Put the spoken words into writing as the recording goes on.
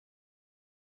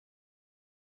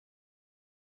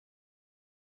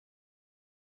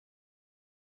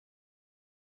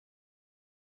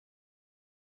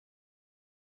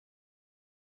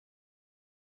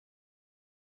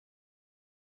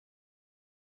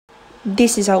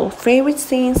This is our favorite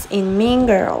scenes in Mean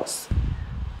Girls.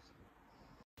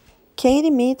 Katie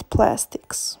meet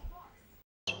plastics.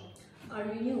 Are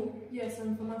you new? Yes,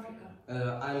 I'm from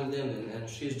Africa. I'm Damien and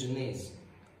she's Janice.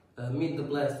 Meet the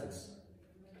plastics.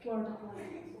 Who are the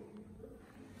plastics?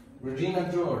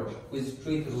 Regina George, who is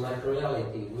treated like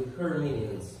royalty with her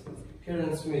minions.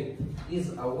 Karen Smith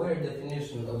is a weird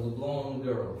definition of the blonde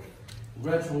girl.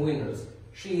 Gretchen Winters,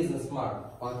 she isn't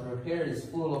smart, but her hair is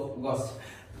full of gossip.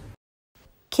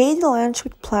 Katie lunch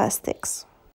with plastics.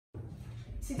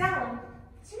 Sit down.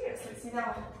 Seriously, sit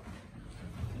down.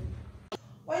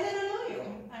 Why did I know you?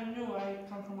 I'm new, I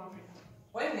come from Africa.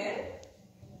 Wait a minute.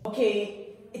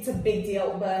 Okay, it's a big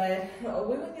deal, but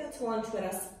we want you to lunch with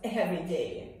us every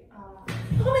day. Oh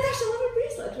my gosh, I love your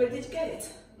bracelet. Where did you get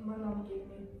it? My mom gave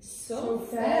me. So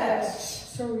fresh.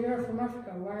 So you're from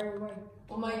Africa, why are you white?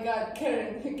 Oh my god,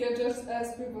 Karen, you can just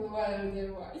ask people why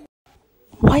they're white.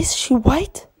 Why is she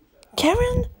white?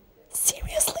 Karen?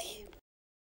 Seriously?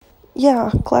 Yeah,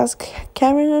 classic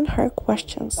Karen and her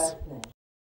questions.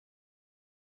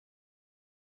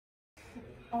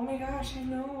 Oh my gosh, I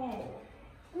know.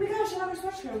 Oh my gosh, I love your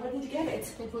sweatshirt. Where did you get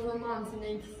it? It was my mom's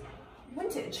name.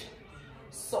 Vintage.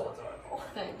 So adorable.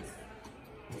 Thanks.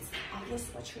 It's the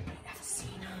ugliest sweatshirt I've ever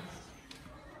seen.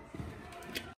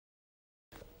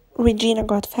 Regina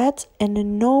got fat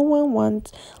and no one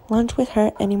wants lunch with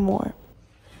her anymore.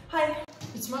 Hi.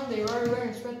 It's Monday, why are you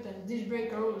wearing sweatpants? These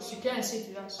break our rules, you can't sit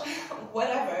with us.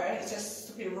 Whatever, it's just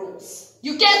stupid rules.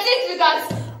 You can't sit with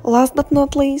us! Last but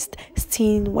not least,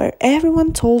 scene where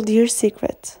everyone told their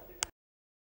secret.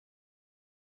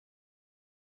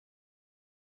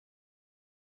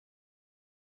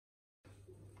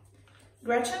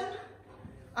 Gretchen,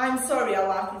 I'm sorry I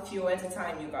laughed with you at the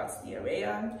time you got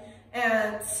diarrhea,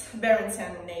 and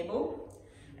Barrington and Abel,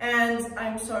 and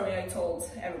I'm sorry I told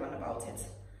everyone about it,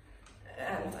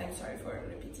 and I'm sorry for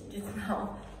repeating it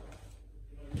now.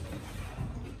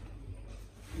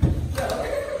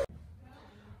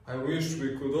 I wish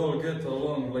we could all get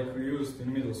along like we used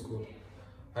in middle school.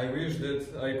 I wish that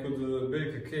I could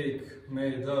bake a cake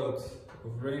made out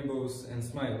of rainbows and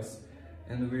smiles,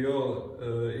 and we all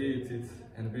eat it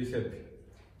and be happy.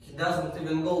 He doesn't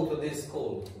even go to this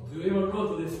school. Do you ever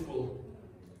go to this school?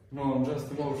 No, I'm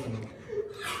just emotional.